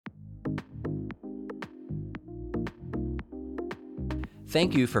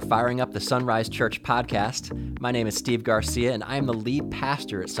Thank you for firing up the Sunrise Church podcast. My name is Steve Garcia, and I am the lead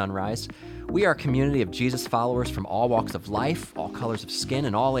pastor at Sunrise. We are a community of Jesus followers from all walks of life, all colors of skin,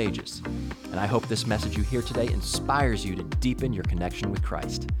 and all ages. And I hope this message you hear today inspires you to deepen your connection with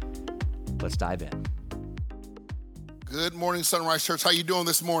Christ. Let's dive in. Good morning, Sunrise Church. How you doing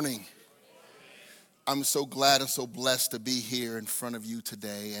this morning? I'm so glad and so blessed to be here in front of you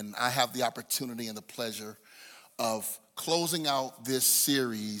today. And I have the opportunity and the pleasure of closing out this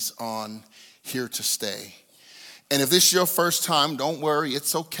series on Here to Stay. And if this is your first time, don't worry,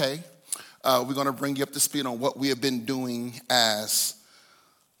 it's okay. We're going to bring you up to speed on what we have been doing as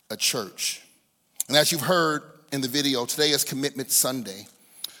a church. And as you've heard in the video, today is Commitment Sunday.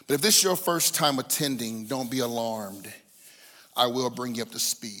 But if this is your first time attending, don't be alarmed. I will bring you up to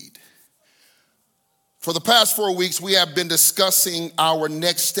speed. For the past 4 weeks, we have been discussing our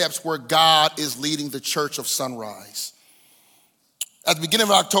next steps where God is leading the Church of Sunrise. At the beginning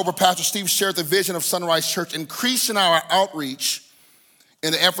of October, Pastor Steve shared the vision of Sunrise Church, increasing our outreach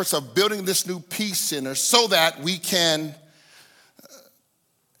in the efforts of building this new Peace Center so that we can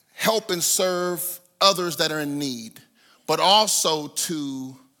help and serve others that are in need, but also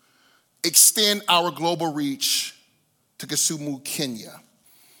to extend our global reach to Kisumu, Kenya.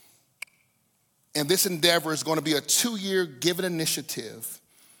 And this endeavor is going to be a 2-year given initiative,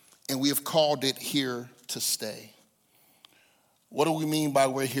 and we have called it Here to Stay. What do we mean by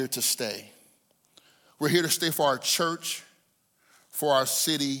we're here to stay? We're here to stay for our church, for our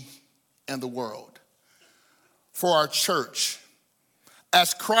city, and the world. For our church,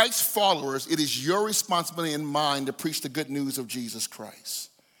 as Christ followers, it is your responsibility and mine to preach the good news of Jesus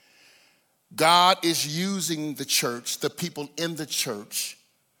Christ. God is using the church, the people in the church,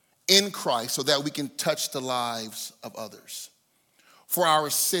 in Christ so that we can touch the lives of others. For our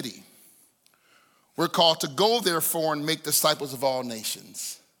city, we're called to go, therefore, and make disciples of all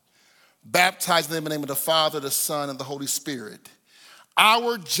nations, baptizing them in the name of the Father, the Son, and the Holy Spirit.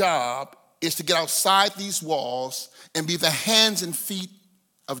 Our job is to get outside these walls and be the hands and feet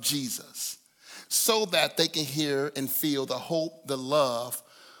of Jesus so that they can hear and feel the hope, the love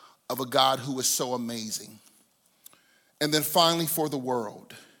of a God who is so amazing. And then finally, for the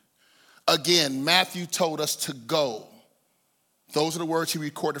world. Again, Matthew told us to go. Those are the words he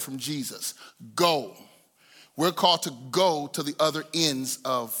recorded from Jesus. Go. We're called to go to the other ends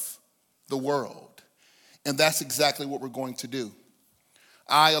of the world. And that's exactly what we're going to do.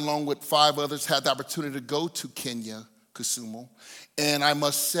 I, along with 5 others, had the opportunity to go to Kenya, Kisumu. And I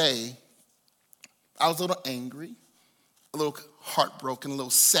must say, I was a little angry, a little heartbroken, a little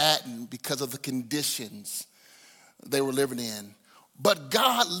saddened because of the conditions they were living in. But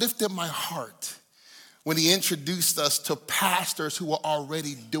God lifted my heart when he introduced us to pastors who were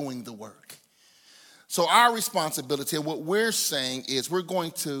already doing the work. So our responsibility and what we're saying is we're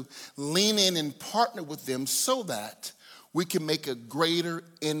going to lean in and partner with them so that we can make a greater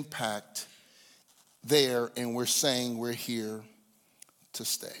impact there, and we're saying we're here to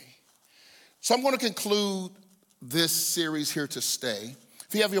stay. So I'm going to conclude this series, Here to Stay.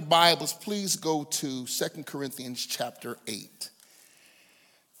 If you have your Bibles, please go to 2 Corinthians chapter 8.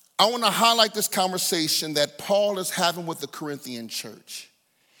 I want to highlight this conversation that Paul is having with the Corinthian church.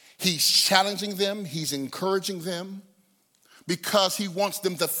 He's challenging them, he's encouraging them, because he wants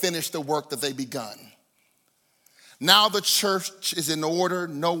them to finish the work that they begun. Now the church is in order.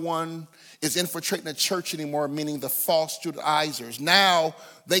 No one is infiltrating the church anymore, meaning the false Judaizers. Now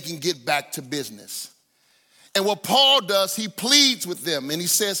they can get back to business. And what Paul does, he pleads with them and he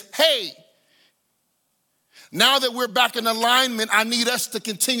says, hey, now that we're back in alignment, I need us to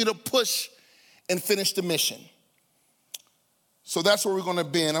continue to push and finish the mission. So that's where we're going to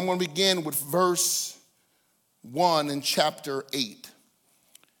begin. I'm going to begin with verse 1 in chapter 8.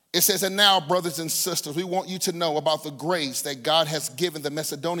 It says, and now, brothers and sisters, we want you to know about the grace that God has given the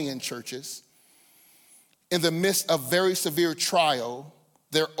Macedonian churches. In the midst of very severe trial,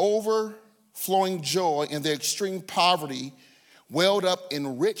 their overflowing joy and their extreme poverty welled up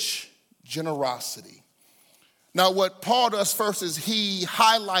in rich generosity. Now, what Paul does first is he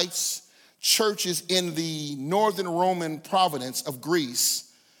highlights churches in the northern Roman province of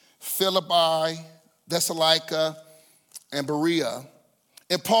Greece, Philippi, Thessalonica, and Berea.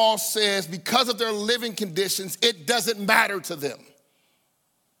 And Paul says because of their living conditions, it doesn't matter to them.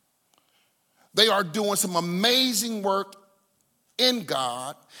 They are doing some amazing work in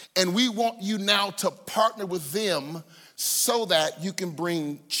God, and we want you now to partner with them so that you can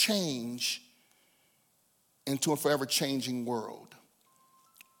bring change into a forever changing world.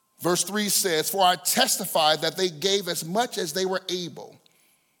 Verse 3 says, for I testify that they gave as much as they were able,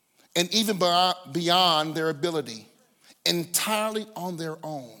 and even beyond their ability, entirely on their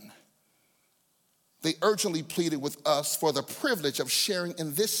own. They urgently pleaded with us for the privilege of sharing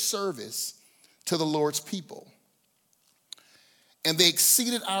in this service to the Lord's people. And they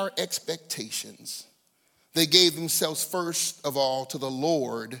exceeded our expectations. They gave themselves first of all to the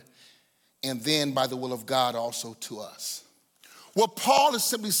Lord, and then by the will of God also to us. What Paul is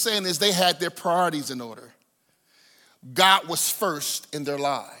simply saying is they had their priorities in order. God was first in their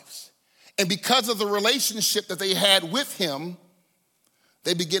lives. And because of the relationship that they had with him,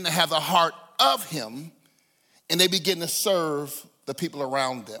 they begin to have the heart of him, and they begin to serve the people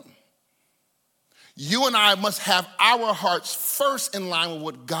around them. You and I must have our hearts first in line with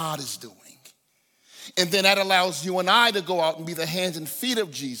what God is doing. And then that allows you and I to go out and be the hands and feet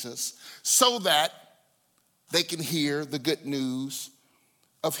of Jesus so that they can hear the good news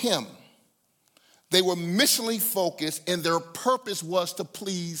of him. They were missionally focused, and their purpose was to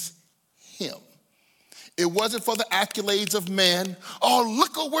please him. It wasn't for the accolades of man. Oh,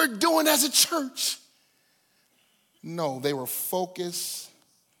 look what we're doing as a church. No, they were focused,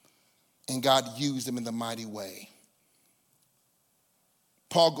 and God used them in the mighty way.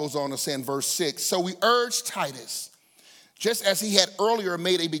 Paul goes on to say in verse 6, so we urge Titus, just as he had earlier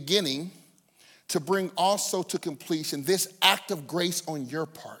made a beginning, to bring also to completion this act of grace on your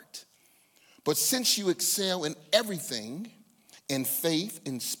part. But since you excel in everything, in faith,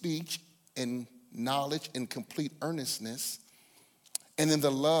 in speech, in knowledge, in complete earnestness, and in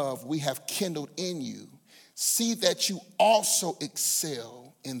the love we have kindled in you, see that you also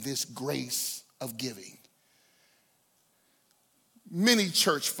excel in this grace of giving. Many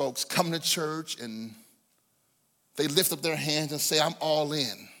church folks come to church and they lift up their hands and say, I'm all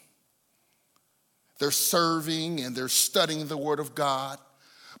in. They're serving and they're studying the Word of God.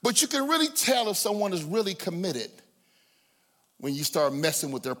 But you can really tell if someone is really committed when you start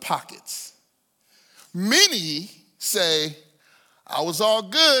messing with their pockets. Many say, I was all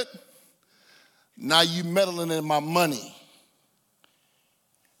good. Now you meddling in my money.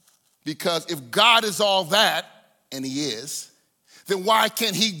 Because if God is all that, and he is, then why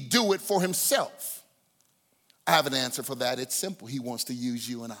can't he do it for himself? I have an answer for that. It's simple. He wants to use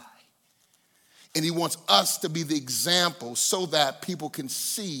you and I. And he wants us to be the example so that people can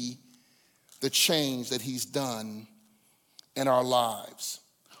see the change that he's done in our lives.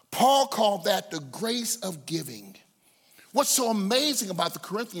 Paul called that the grace of giving. What's so amazing about the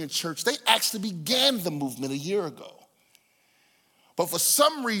Corinthian church, they actually began the movement a year ago. But for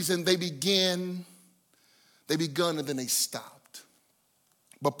some reason, they begun and then they stopped.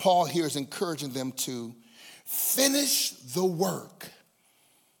 But Paul here is encouraging them to finish the work.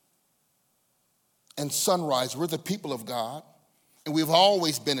 And Sunrise, we're the people of God, and we've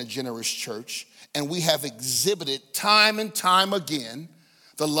always been a generous church, and we have exhibited time and time again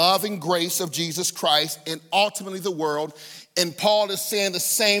the love and grace of Jesus Christ and ultimately the world. And Paul is saying the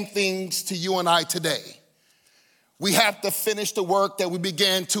same things to you and I today. We have to finish the work that we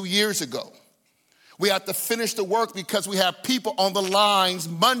began 2 years ago. We have to finish the work because we have people on the lines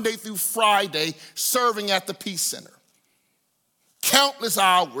Monday through Friday serving at the Peace Center. Countless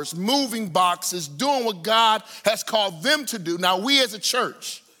hours, moving boxes, doing what God has called them to do. Now, we as a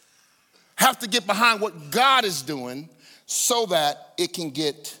church have to get behind what God is doing so that it can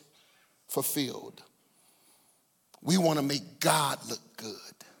get fulfilled. We want to make God look good.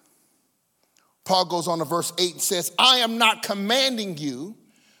 Paul goes on to verse 8 and says, I am not commanding you,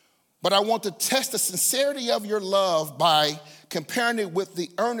 but I want to test the sincerity of your love by comparing it with the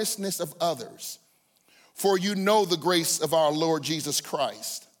earnestness of others. For you know the grace of our Lord Jesus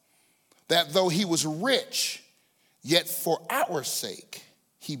Christ, that though he was rich, yet for our sake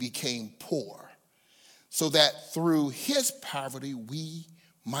he became poor, so that through his poverty we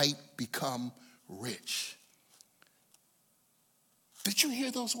might become rich. Did you hear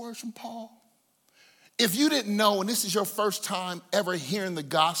those words from Paul? If you didn't know, and this is your first time ever hearing the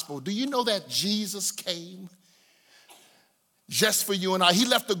gospel, do you know that Jesus came just for you and I? He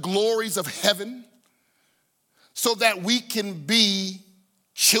left the glories of heaven so that we can be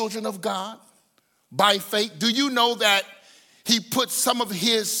children of God by faith. Do you know that he put some of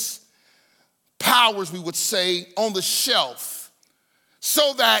his powers, we would say, on the shelf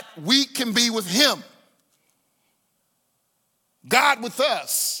so that we can be with him? God with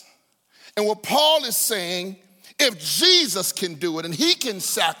us. And what Paul is saying, if Jesus can do it and he can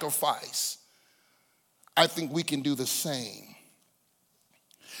sacrifice, I think we can do the same.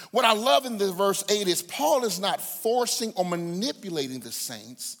 What I love in the verse 8 is Paul is not forcing or manipulating the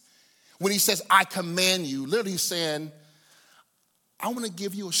saints when he says, I command you. Literally saying, I want to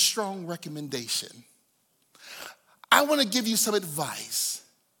give you a strong recommendation. I want to give you some advice.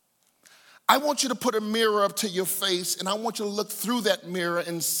 I want you to put a mirror up to your face, and I want you to look through that mirror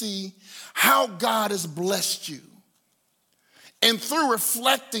and see how God has blessed you. And through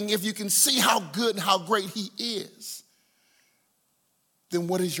reflecting, if you can see how good and how great he is, then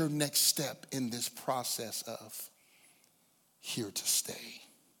what is your next step in this process of here to stay?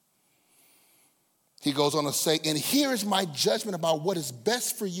 He goes on to say, and here is my judgment about what is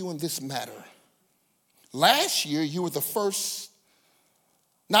best for you in this matter. Last year, you were the first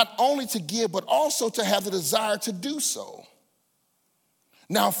not only to give, but also to have the desire to do so.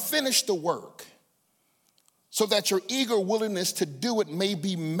 Now finish the work so that your eager willingness to do it may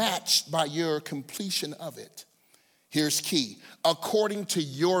be matched by your completion of it. Here's key, according to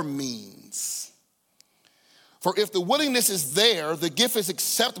your means. For if the willingness is there, the gift is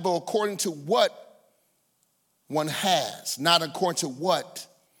acceptable according to what one has, not according to what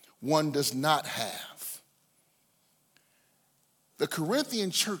one does not have. The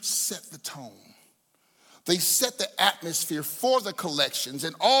Corinthian church set the tone. They set the atmosphere for the collections,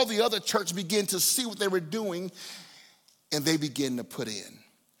 and all the other churches began to see what they were doing, and they began to put in.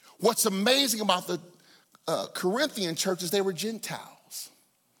 What's amazing about the Corinthian church is they were Gentiles.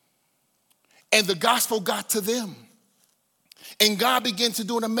 And the gospel got to them. And God began to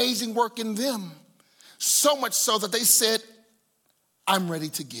do an amazing work in them. So much so that they said, I'm ready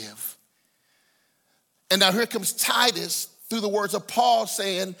to give. And now here comes Titus through the words of Paul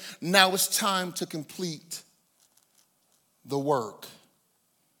saying, now it's time to complete the work.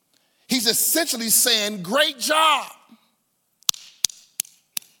 He's essentially saying, great job,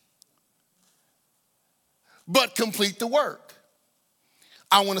 but complete the work.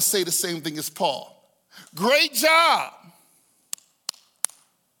 I want to say the same thing as Paul. Great job.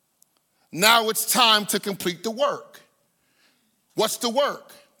 Now it's time to complete the work. What's the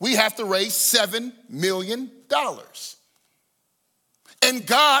work? We have to raise $7 million. And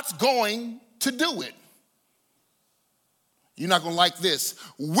God's going to do it. You're not going to like this.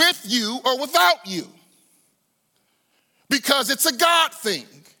 With you or without you. Because it's a God thing.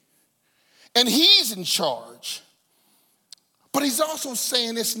 And he's in charge. But he's also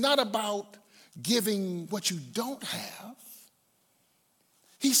saying it's not about giving what you don't have.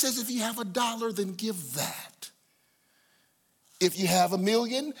 He says if you have $1, then give that. If you have $1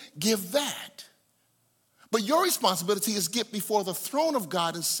 million, give that. But your responsibility is get before the throne of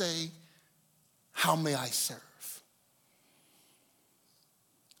God and say, how may I serve?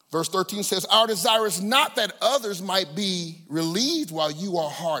 Verse 13 says, our desire is not that others might be relieved while you are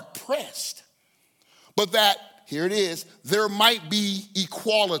hard pressed, but that, here it is, there might be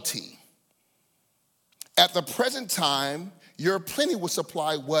equality. At the present time, your plenty will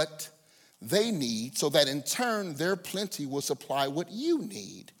supply what they need, so that in turn their plenty will supply what you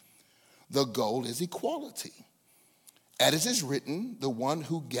need. The goal is equality. As it is written, the one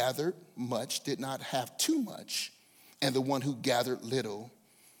who gathered much did not have too much, and the one who gathered little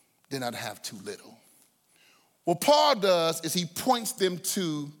did not have too little. What Paul does is he points them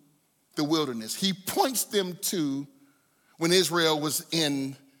to the wilderness. He points them to when Israel was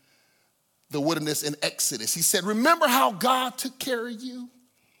in the wilderness in Exodus. He said, remember how God took care of you?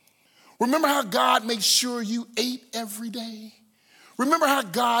 Remember how God made sure you ate every day? Remember how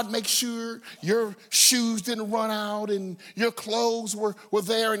God makes sure your shoes didn't run out and your clothes were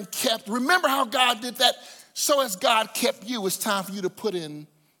there and kept? Remember how God did that? So as God kept you, it's time for you to put in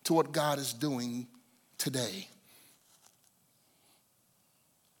to what God is doing today.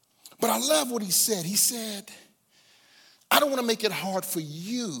 But I love what he said. He said, I don't want to make it hard for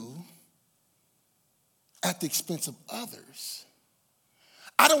you at the expense of others.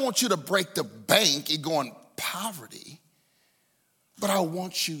 I don't want you to break the bank and go in poverty. But I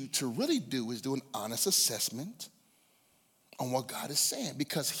want you to really do is do an honest assessment on what God is saying.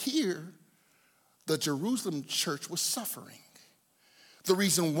 Because here, the Jerusalem church was suffering. The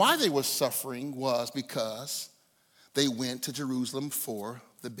reason why they were suffering was because they went to Jerusalem for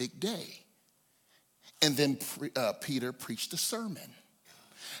the big day. And then Peter preached a sermon.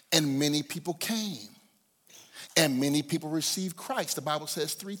 And many people came. And many people received Christ. The Bible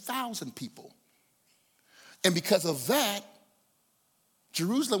says 3,000 people. And because of that,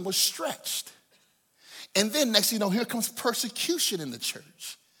 Jerusalem was stretched. And then next thing you know, here comes persecution in the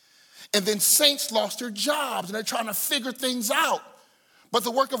church. And then saints lost their jobs and they're trying to figure things out. But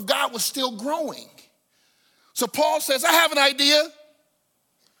the work of God was still growing. So Paul says, I have an idea.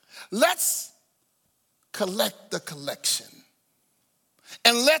 Let's collect the collection.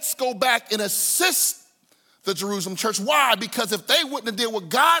 And let's go back and assist the Jerusalem church. Why? Because if they wouldn't have did what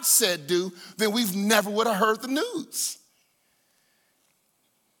God said do, then we never would have heard the news.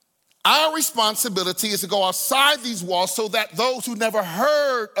 Our responsibility is to go outside these walls so that those who never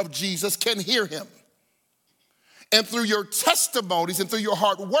heard of Jesus can hear him. And through your testimonies and through your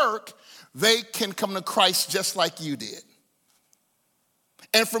hard work, they can come to Christ just like you did.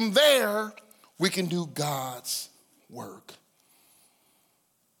 And from there, we can do God's work.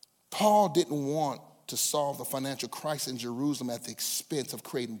 Paul didn't want to solve the financial crisis in Jerusalem at the expense of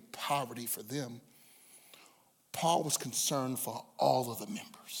creating poverty for them. Paul was concerned for all of the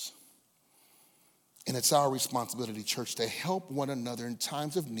members. And it's our responsibility, church, to help one another in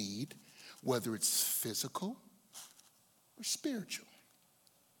times of need, whether it's physical or spiritual.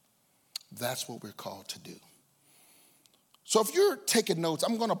 That's what we're called to do. So if you're taking notes,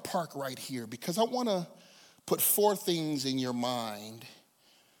 I'm going to park right here because I want to put 4 things in your mind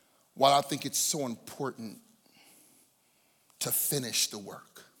while I think it's so important to finish the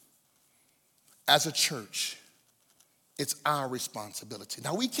work. As a church, it's our responsibility.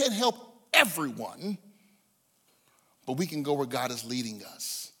 Now, we can't help everyone, but we can go where God is leading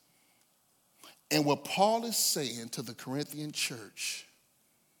us. And what Paul is saying to the Corinthian church,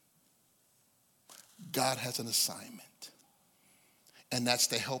 God has an assignment, and that's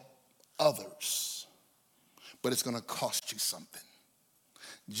to help others, but it's going to cost you something.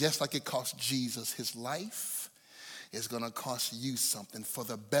 Just like it cost Jesus his life, it's going to cost you something for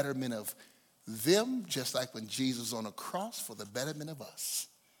the betterment of them, just like when Jesus was on a cross for the betterment of us.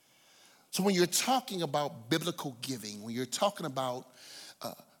 So when you're talking about biblical giving, when you're talking about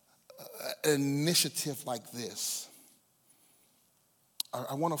an initiative like this,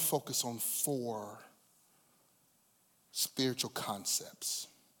 I want to focus on 4 spiritual concepts.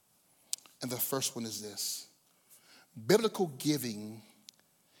 And the first one is this: biblical giving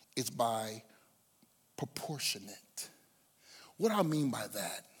is by proportionate. What do I mean by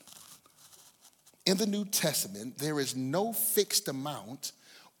that? In the New Testament, there is no fixed amount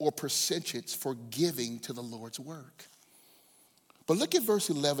or percentage for giving to the Lord's work. But look at verse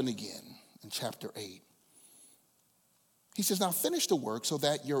 11 again in chapter 8. He says, now finish the work so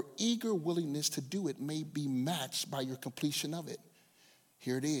that your eager willingness to do it may be matched by your completion of it.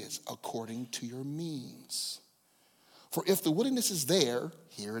 Here it is, according to your means. For if the willingness is there,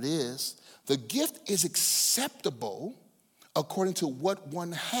 here it is, the gift is acceptable according to what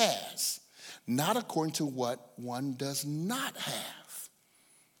one has, not according to what one does not have.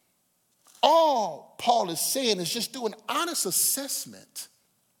 All Paul is saying is just do an honest assessment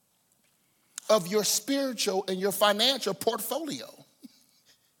of your spiritual and your financial portfolio.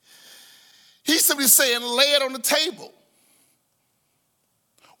 He's simply saying, lay it on the table.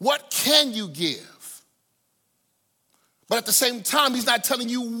 What can you give? But at the same time, he's not telling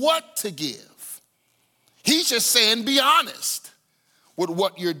you what to give. He's just saying, be honest with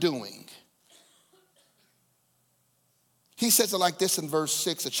what you're doing. He says it like this in verse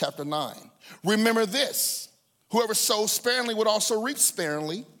 6 of chapter 9. Remember this, whoever sows sparingly would also reap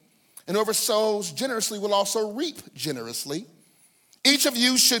sparingly, and whoever sows generously will also reap generously. Each of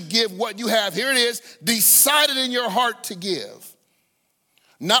you should give what you have. Here it is, decided in your heart to give,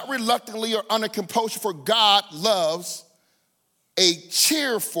 not reluctantly or under compulsion, for God loves a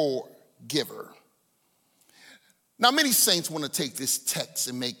cheerful giver. Now, many saints want to take this text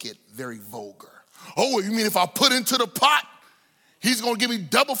and make it very vulgar. Oh, you mean if I put into the pot, he's going to give me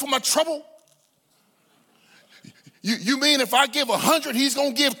double for my trouble? You mean if I give 100, he's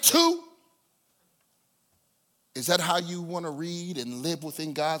going to give 2? Is that how you want to read and live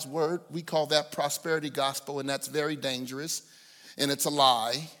within God's word? We call that prosperity gospel, and that's very dangerous, and it's a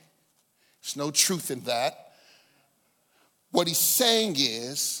lie. There's no truth in that. What he's saying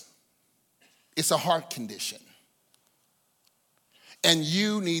is, it's a heart condition. And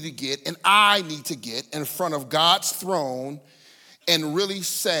you need to get, and I need to get in front of God's throne and really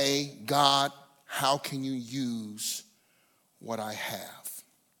say, God, how can you use what I have?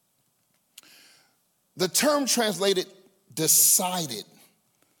 The term translated decided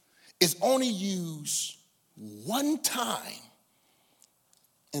is only used one time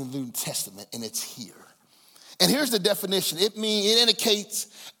in the New Testament, and it's here. And here's the definition. It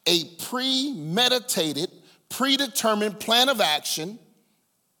indicates a premeditated, predetermined plan of action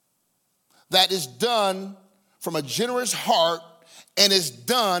that is done from a generous heart and is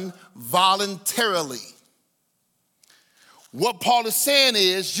done voluntarily. What Paul is saying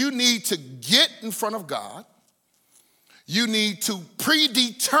is you need to get in front of God. You need to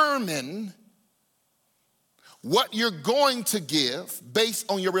predetermine what you're going to give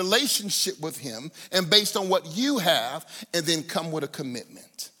based on your relationship with him and based on what you have, and then come with a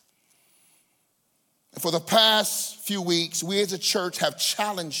commitment. For the past few weeks, we as a church have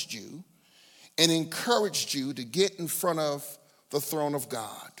challenged you and encouraged you to get in front of the throne of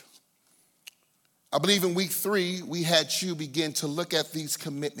God. I believe in week 3, we had you begin to look at these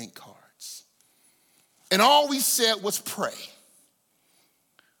commitment cards. And all we said was pray.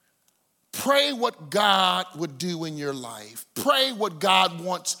 Pray what God would do in your life. Pray what God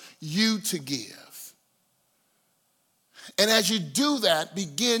wants you to give. And as you do that,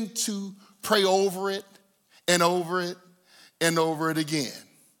 begin to pray over it and over it and over it again.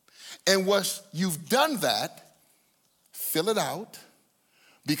 And once you've done that, fill it out,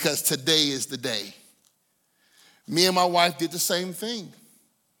 because today is the day. Me and my wife did the same thing.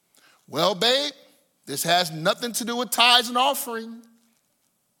 Well, babe, this has nothing to do with tithes and offering.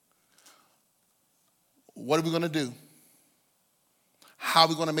 What are we going to do? How are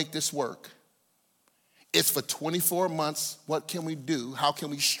we going to make this work? It's for 24 months. What can we do? How can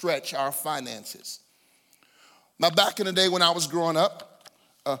we stretch our finances? Now, back in the day when I was growing up,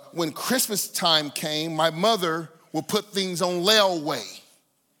 when Christmas time came, my mother would put things on layaway.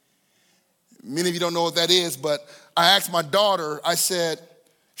 Many of you don't know what that is, but I asked my daughter,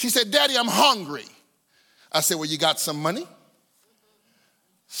 she said, Daddy, I'm hungry. I said, well, you got some money?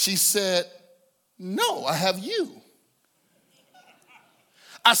 She said, no, I have you.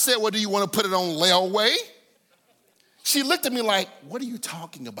 I said, well, do you want to put it on layaway? She looked at me like, what are you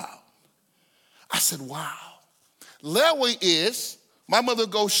talking about? I said, wow. Layaway is, my mother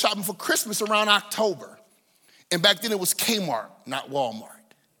goes shopping for Christmas around October. And back then it was Kmart, not Walmart.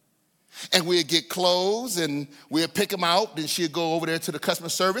 And we'd get clothes and we'd pick them out. Then she'd go over there to the customer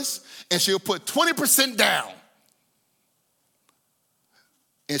service and she'll put 20% down.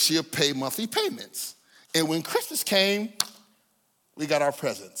 And she'll pay monthly payments. And when Christmas came, we got our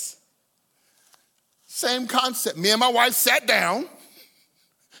presents. Same concept. Me and my wife sat down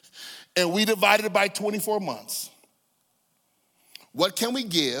and we divided it by 24 months. What can we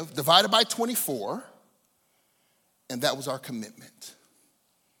give? Divided by 24. And that was our commitment.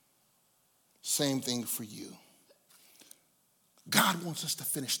 Same thing for you. God wants us to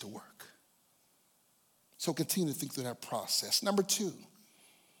finish the work. So continue to think through that process. Number 2.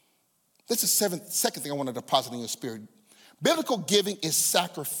 This is the second thing I want to deposit in your spirit. Biblical giving is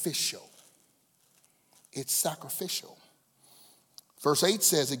sacrificial. It's sacrificial. Verse 8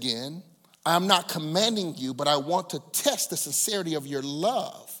 says again, I am not commanding you, but I want to test the sincerity of your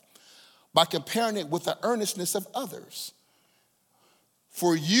love by comparing it with the earnestness of others.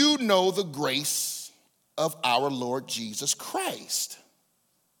 For you know the grace of our Lord Jesus Christ,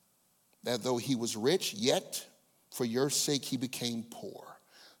 that though he was rich, yet for your sake he became poor,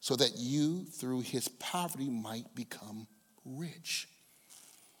 so that you through his poverty might become rich.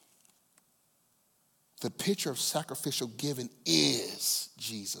 The picture of sacrificial giving is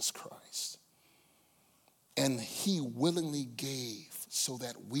Jesus Christ. And he willingly gave so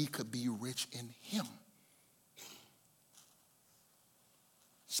that we could be rich in him.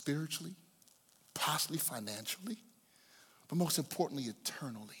 Spiritually, possibly financially, but most importantly,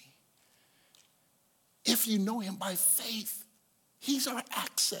 eternally. If you know him by faith, he's our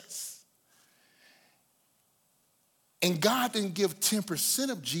access. And God didn't give 10%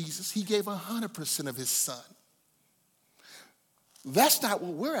 of Jesus, he gave 100% of his son. That's not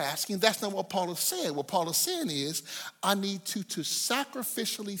what we're asking. That's not what Paul is saying. What Paul is saying is, I need to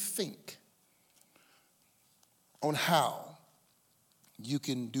sacrificially think on how you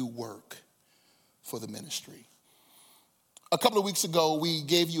can do work for the ministry. A couple of weeks ago, we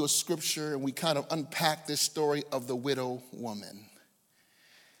gave you a scripture and we kind of unpacked this story of the widow woman.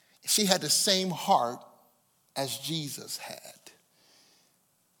 She had the same heart as Jesus had.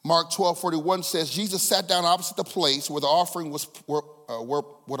 Mark 12:41 says, Jesus sat down opposite the place where the offerings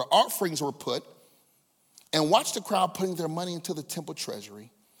were put and watched the crowd putting their money into the temple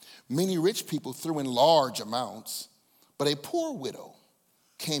treasury. Many rich people threw in large amounts, but a poor widow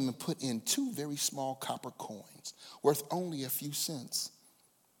came and put in 2 very small copper coins, worth only a few cents.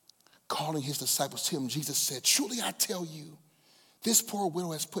 Calling his disciples to him, Jesus said, truly I tell you, this poor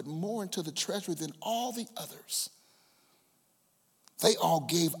widow has put more into the treasury than all the others. They all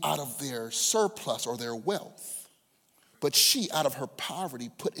gave out of their surplus or their wealth, but she, out of her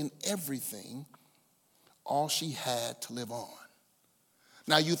poverty, put in everything, all she had to live on.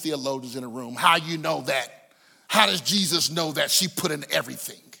 Now, you theologians in the room, how you know that? How does Jesus know that she put in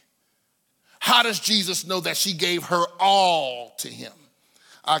everything? How does Jesus know that she gave her all to him?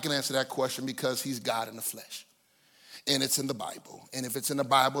 I can answer that question because he's God in the flesh. And it's in the Bible. And if it's in the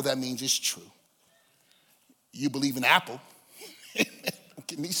Bible, that means it's true. You believe in Apple. Don't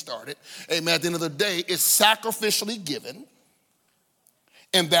get me started. Amen. At the end of the day, it's sacrificially given.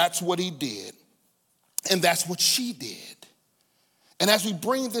 And that's what he did. And that's what she did. And as we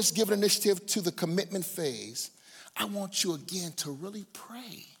bring this giving initiative to the commitment phase, I want you again to really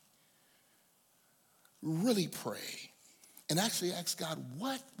pray. really pray and actually ask God,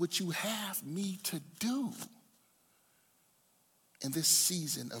 what would you have me to do in this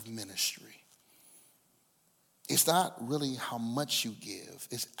season of ministry? It's not really how much you give.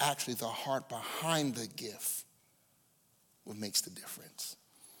 It's actually the heart behind the gift what makes the difference.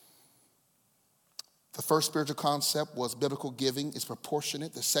 The first spiritual concept was biblical giving is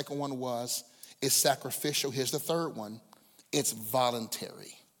proportionate. The second one was it's sacrificial. Here's the third one. It's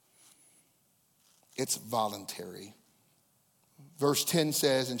voluntary. It's voluntary. Verse 10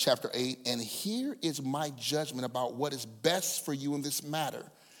 says in chapter 8, and here is my judgment about what is best for you in this matter.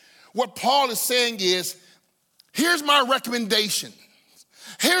 What Paul is saying is, here's my recommendation.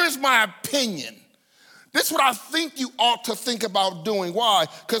 Here is my opinion. This is what I think you ought to think about doing. Why?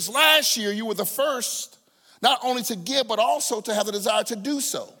 Because last year you were the first not only to give, but also to have the desire to do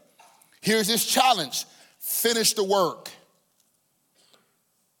so. Here's this challenge. Finish the work.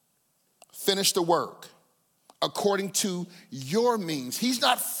 Finish the work according to your means. He's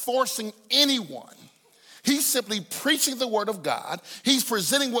not forcing anyone. He's simply preaching the word of God. He's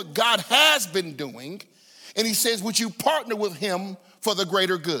presenting what God has been doing. And he says, would you partner with him for the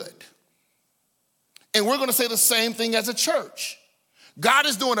greater good? And we're going to say the same thing as a church. God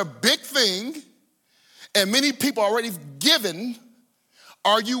is doing a big thing, and many people are already given.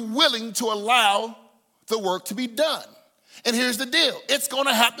 Are you willing to allow the work to be done? And here's the deal. It's going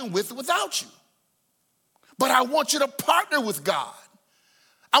to happen with or without you. But I want you to partner with God.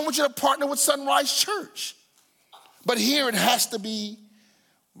 I want you to partner with Sunrise Church. But here it has to be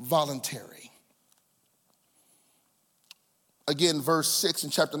voluntary. Again, verse 6 in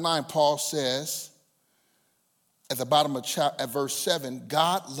chapter 9, Paul says, at the bottom of at verse 7,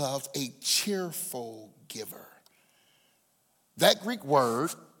 God loves a cheerful giver. That Greek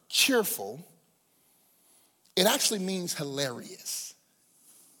word, cheerful, it actually means hilarious,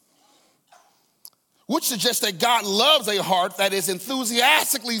 which suggests that God loves a heart that is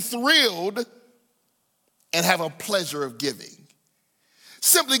enthusiastically thrilled and have a pleasure of giving.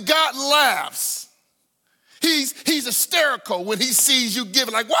 Simply, God laughs. He's hysterical when he sees you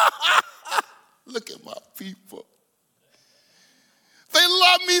giving, like, wow, look at my people. They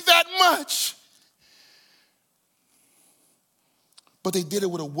love me that much. But they did it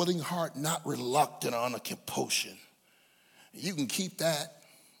with a willing heart, not reluctant or under compulsion. You can keep that.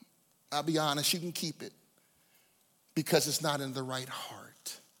 I'll be honest, you can keep it because it's not in the right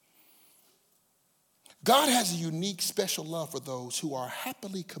heart. God has a unique, special love for those who are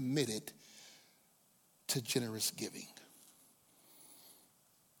happily committed to generous giving.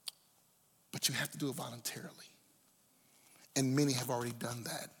 But you have to do it voluntarily. And many have already done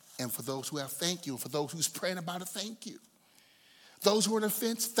that. And for those who have, thank you. For those who's praying about it, thank you. Those who are on the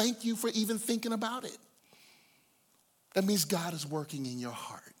fence, thank you for even thinking about it. That means God is working in your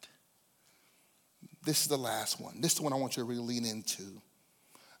heart. This is the last one. This is the one I want you to really lean into.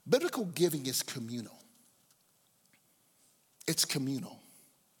 Biblical giving is communal. It's communal.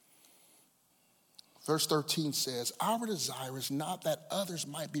 Verse 13 says, our desire is not that others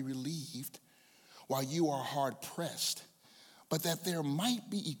might be relieved while you are hard pressed, but that there might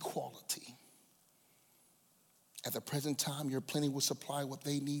be equality. At the present time, your plenty will supply what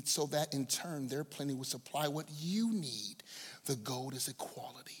they need, so that in turn, their plenty will supply what you need. The goal is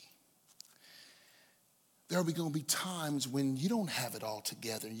equality. There are going to be times when you don't have it all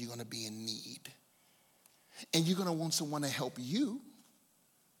together and you're going to be in need. And you're going to want someone to help you.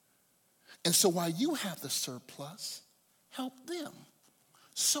 And so while you have the surplus, help them.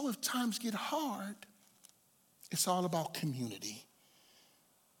 So if times get hard, it's all about community.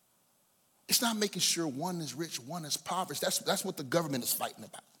 It's not making sure one is rich, one is impoverished. That's what the government is fighting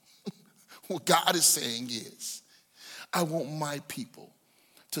about. What God is saying is, I want my people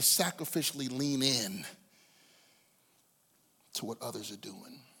to sacrificially lean in to what others are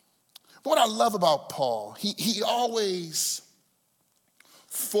doing. But what I love about Paul, he always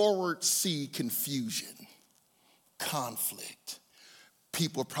see confusion, conflict,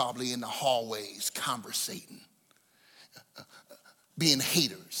 people probably in the hallways conversating, being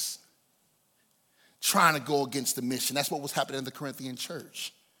haters, trying to go against the mission. That's what was happening in the Corinthian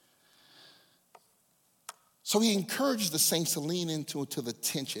church. So he encourages the saints to lean into the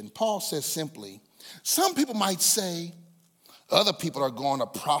tension. Paul says simply, some people might say, other people are going to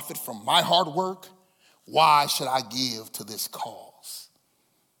profit from my hard work. Why should I give to this cause?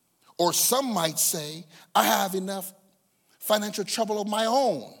 Or some might say, I have enough financial trouble of my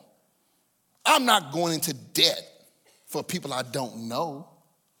own. I'm not going into debt for people I don't know.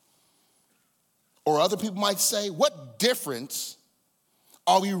 Or other people might say, what difference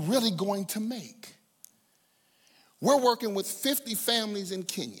are we really going to make? We're working with 50 families in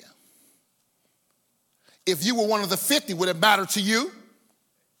Kenya. if you were one of the 50, would it matter to you?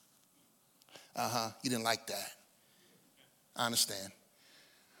 You didn't like that. I understand.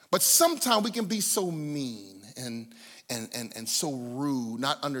 But sometimes we can be so mean and so rude,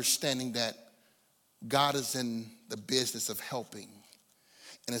 not understanding that God is in the business of helping,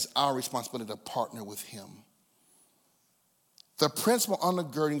 and it's our responsibility to partner with him. The principle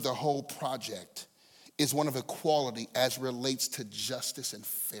undergirding the whole project is one of equality as relates to justice and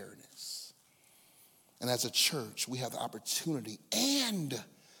fairness. And as a church, we have the opportunity and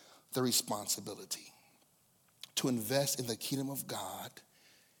the responsibility to invest in the kingdom of God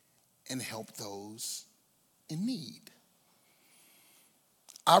and help those in need.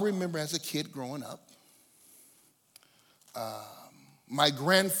 I remember as a kid growing up, my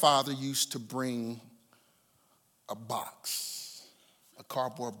grandfather used to bring a box, a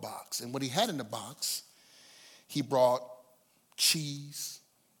cardboard box. And what he had in the box, he brought cheese,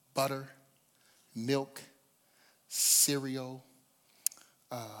 butter, milk, cereal,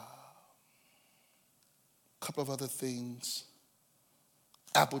 a couple of other things,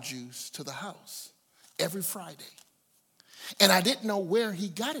 apple juice to the house every Friday. And I didn't know where he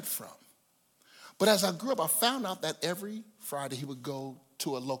got it from. But as I grew up, I found out that every Friday he would go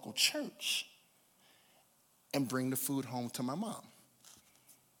to a local church and bring the food home to my mom.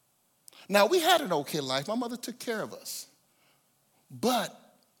 Now, we had an okay life. My mother took care of us. But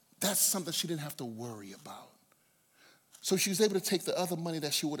that's something she didn't have to worry about. So she was able to take the other money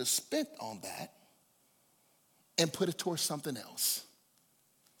that she would have spent on that and put it towards something else.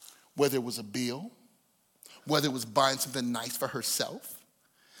 Whether it was a bill, whether it was buying something nice for herself,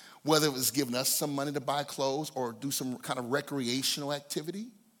 whether it was giving us some money to buy clothes or do some kind of recreational activity.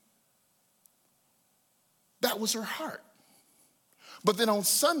 That was her heart. But then on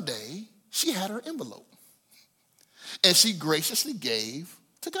Sunday, she had her envelope. And she graciously gave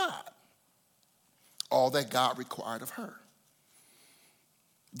to God all that God required of her.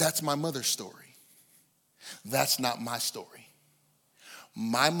 That's my mother's story. That's not my story.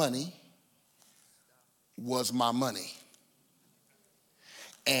 My money was my money.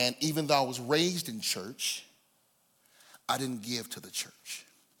 And even though I was raised in church, I didn't give to the church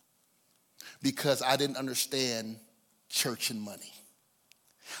because I didn't understand church and money.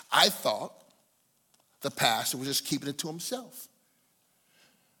 I thought the pastor was just keeping it to himself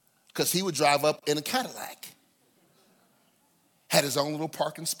because he would drive up in a Cadillac, had his own little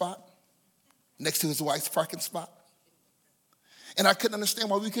parking spot next to his wife's parking spot. And I couldn't understand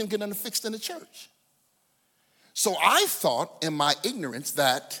why we couldn't get nothing fixed in the church. So I thought in my ignorance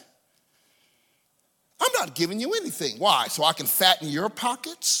that I'm not giving you anything. Why? So I can fatten your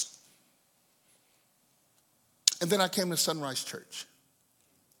pockets? And then I came to Sunrise Church.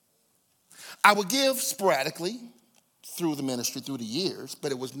 I would give sporadically through the ministry, through the years,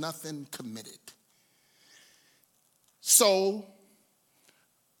 but it was nothing committed. So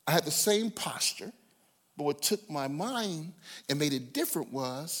I had the same posture, but what took my mind and made it different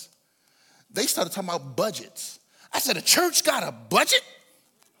was they started talking about budgets. I said, a church got a budget?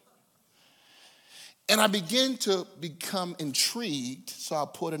 And I began to become intrigued, so I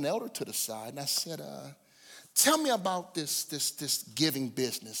put an elder to the side and I said, tell me about this giving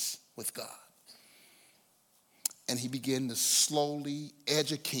business with God. And he began to slowly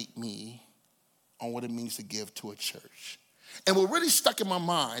educate me on what it means to give to a church. And what really stuck in my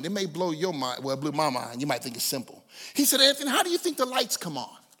mind, it may blow your mind, well, it blew my mind, you might think it's simple. He said, Anthony, how do you think the lights come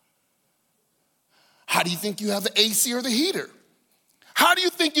on? How do you think you have the AC or the heater? How do you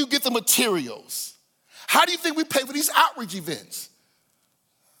think you get the materials? How do you think we pay for these outreach events?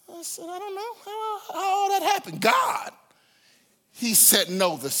 I said, I don't know how all that happened. God. He said,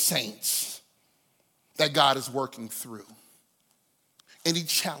 no, the saints that God is working through. And he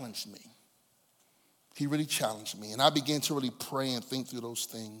challenged me. He really challenged me. And I began to really pray and think through those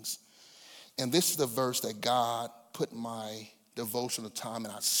things. And this is the verse that God put in my devotional time,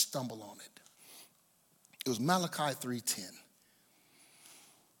 and I stumbled on it. It was Malachi 3:10.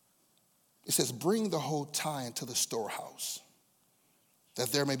 It says, bring the whole tithe into the storehouse,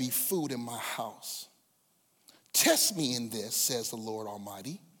 that there may be food in my house. Test me in this, says the Lord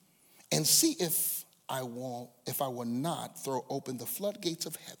Almighty, and see if I will not throw open the floodgates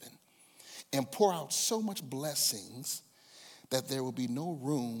of heaven and pour out so much blessings that there will be no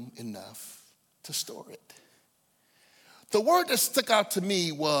room enough to store it. The word that stuck out to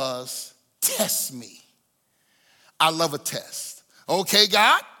me was test me. I love a test. Okay,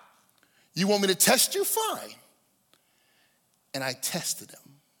 God, you want me to test you? Fine. And I tested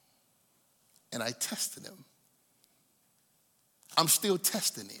him. And I tested him. I'm still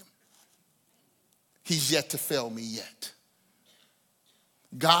testing him. He's yet to fail me yet.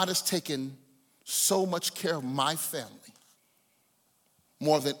 God has taken so much care of my family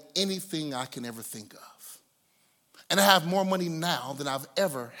more than anything I can ever think of. And I have more money now than I've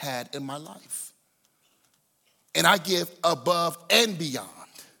ever had in my life. And I give above and beyond.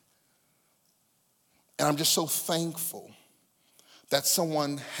 And I'm just so thankful that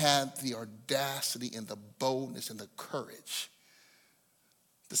someone had the audacity and the boldness and the courage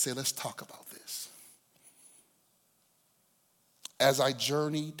to say, let's talk about this. As I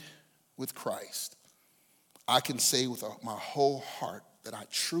journeyed with Christ, I can say with my whole heart that I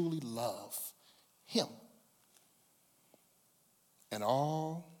truly love him. And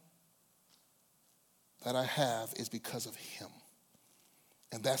all that I have is because of him.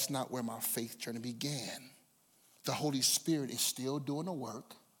 And that's not where my faith journey began. The Holy Spirit is still doing the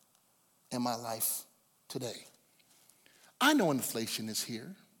work in my life today. I know inflation is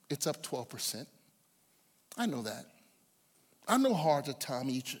here. It's up 12%. I know that. I know hard are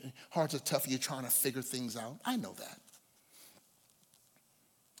tough, you're trying to figure things out. I know that.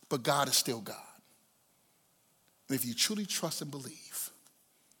 But God is still God. And if you truly trust and believe,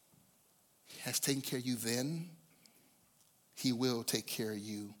 he has taken care of you then, he will take care of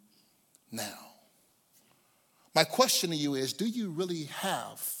you now. My question to you is, do you really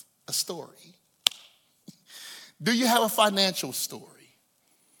have a story? Do you have a financial story?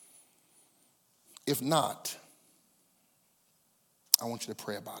 If not, I want you to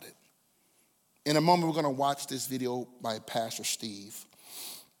pray about it. In a moment, we're going to watch this video by Pastor Steve.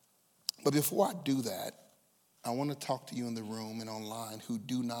 But before I do that, I want to talk to you in the room and online who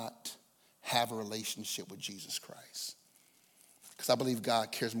do not have a relationship with Jesus Christ. Because I believe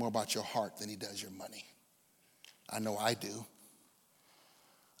God cares more about your heart than he does your money. I know I do.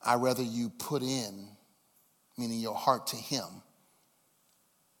 I'd rather you put in, meaning your heart to him,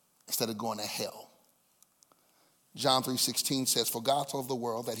 instead of going to hell. John 3:16 says, for God so loved the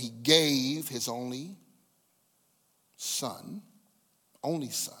world that he gave his only son,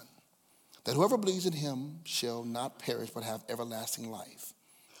 that whoever believes in him shall not perish but have everlasting life.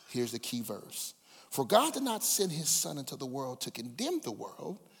 Here's the key verse. For God did not send his son into the world to condemn the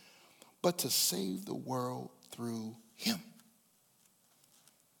world, but to save the world through him.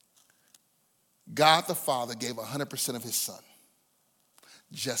 God the Father gave 100% of his son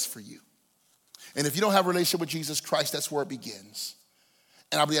just for you. And if you don't have a relationship with Jesus Christ, that's where it begins.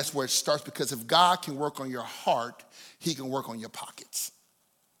 And I believe that's where it starts, because if God can work on your heart, he can work on your pockets.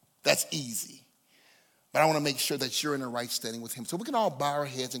 That's easy. But I want to make sure that you're in the right standing with him. So we can all bow our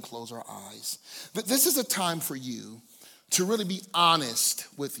heads and close our eyes. But this is a time for you to really be honest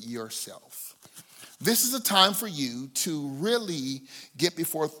with yourself. This is a time for you to really get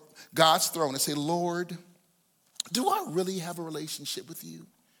before God's throne and say, Lord, do I really have a relationship with you?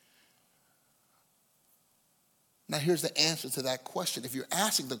 Now, here's the answer to that question. If you're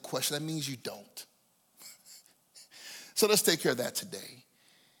asking the question, that means you don't. So let's take care of that today.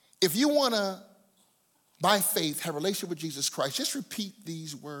 If you want to, by faith, have a relationship with Jesus Christ, just repeat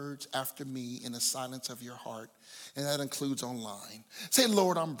these words after me in the silence of your heart, and that includes online. Say,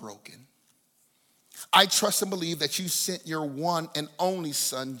 Lord, I'm broken. I trust and believe that you sent your one and only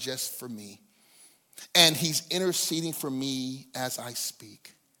son just for me, and he's interceding for me as I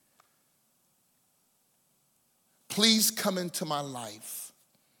speak. Please come into my life.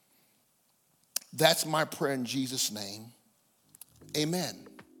 That's my prayer in Jesus' name. Amen.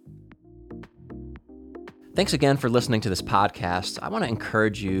 Thanks again for listening to this podcast. I want to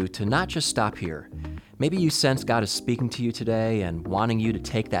encourage you to not just stop here. Maybe you sense God is speaking to you today and wanting you to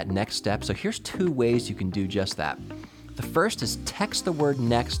take that next step. So here's 2 ways you can do just that. The first is text the word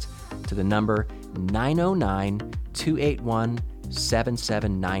NEXT to the number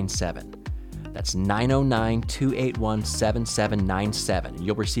 909-281-7797. That's 909-281-7797.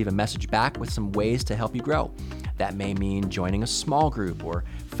 You'll receive a message back with some ways to help you grow. That may mean joining a small group or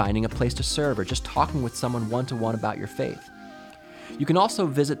finding a place to serve or just talking with someone one-to-one about your faith. You can also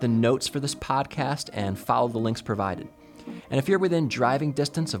visit the notes for this podcast and follow the links provided. And if you're within driving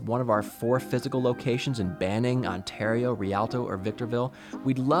distance of one of our 4 physical locations in Banning, Ontario, Rialto, or Victorville,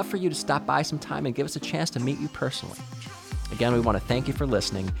 we'd love for you to stop by sometime and give us a chance to meet you personally. Again, we want to thank you for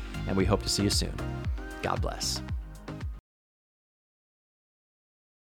listening, and we hope to see you soon. God bless.